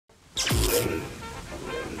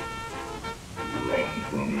Run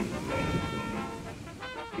from it.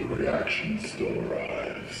 The reaction still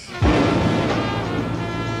arrives.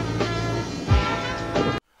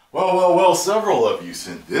 Well, several of you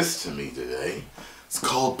sent this to me today. It's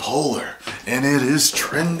called Polar, and it is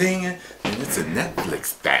trending, and it's a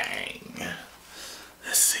Netflix thing.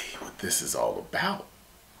 Let's see what this is all about.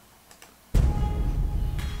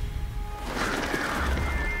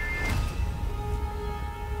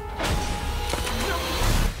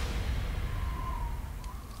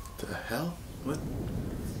 The hell? What?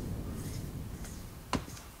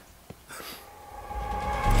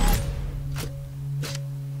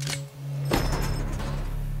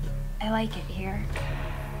 I like it here.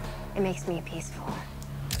 It makes me peaceful.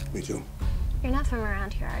 Me too. You're not from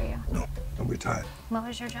around here, are you? No, I'm retired. What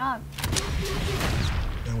was your job?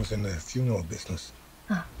 I was in the funeral business.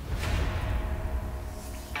 Huh.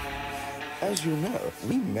 As you know,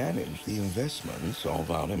 we manage the investments of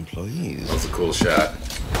our employees. That's a cool shot.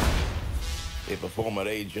 If a former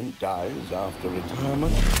agent dies after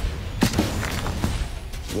retirement,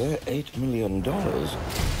 their $8 million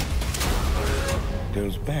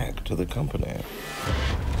goes back to the company.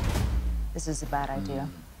 This is a bad idea.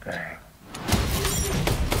 Bang.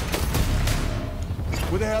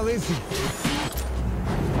 Where the hell is he?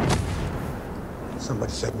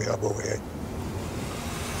 Somebody set me up over here.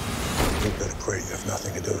 You better pray you have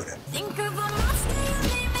nothing to do with it.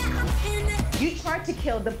 You tried to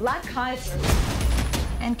kill the Black Kaiser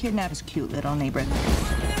and kidnap his cute little neighbor.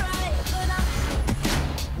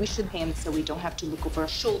 We should pay him so we don't have to look over our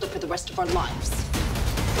shoulder for the rest of our lives.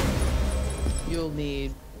 You'll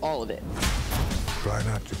need all of it. Try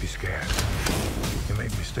not to be scared. You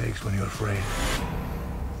make mistakes when you're afraid.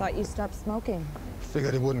 Thought you stopped smoking.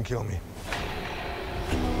 Figured it wouldn't kill me.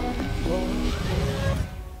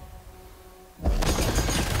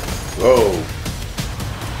 Whoa.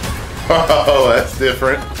 Oh, that's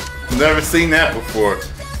different. Never seen that before.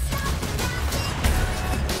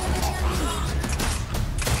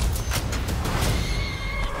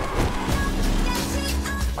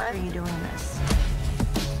 Why are you doing this?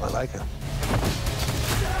 I like him.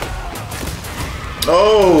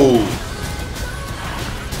 Oh!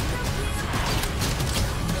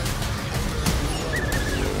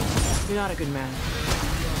 You're not a good man.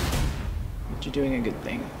 But you're doing a good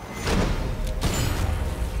thing.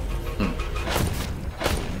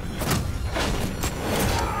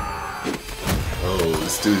 Oh,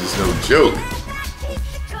 this dude is no joke.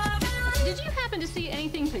 Did you happen to see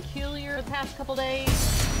anything peculiar the past couple days?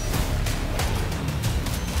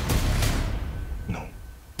 No.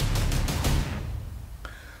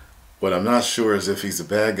 What I'm not sure is if he's a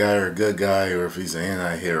bad guy or a good guy, or if he's an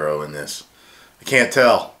anti-hero in this. I can't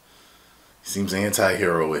tell. He seems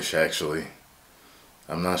anti-hero-ish, actually.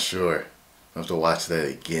 I'm not sure. I have to watch that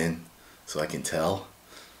again so I can tell.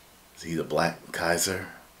 Is he the Black Kaiser?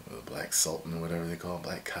 Or the Black Sultan, or whatever they call him,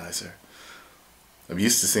 Black Kaiser? I'm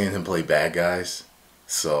used to seeing him play bad guys,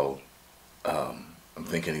 so I'm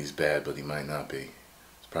thinking he's bad, but he might not be.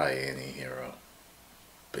 He's probably an anti-hero.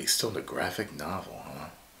 Based on the graphic novel, huh?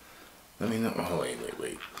 Let me know. Oh,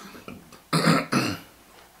 wait.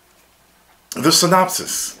 The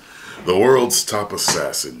synopsis. The world's top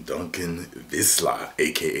assassin, Duncan Visla,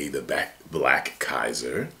 aka the Black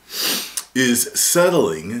Kaiser, is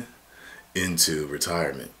settling into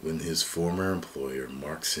retirement when his former employer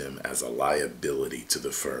marks him as a liability to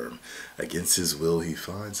the firm. Against his will, he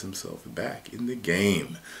finds himself back in the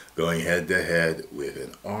game, going head to head with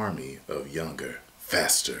an army of younger,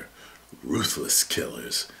 faster, ruthless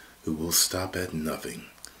killers who will stop at nothing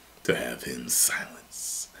to have him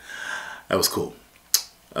silenced. That was cool.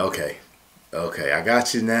 Okay, I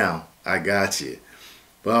got you now. I got you.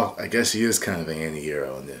 Well, I guess he is kind of an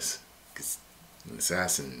anti-hero in this. Because an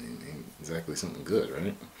assassin ain't exactly something good,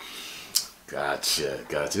 right? Gotcha.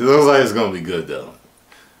 It looks like it's going to be good, though.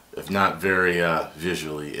 If not very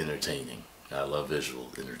visually entertaining. I love visual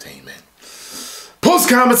entertainment. Post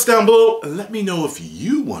comments down below. Let me know if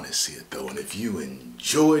you want to see it, though. And if you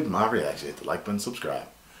enjoyed my reaction, hit the like button, subscribe,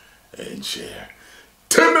 and share.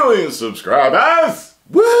 10 million subscribers!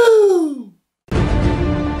 Woo!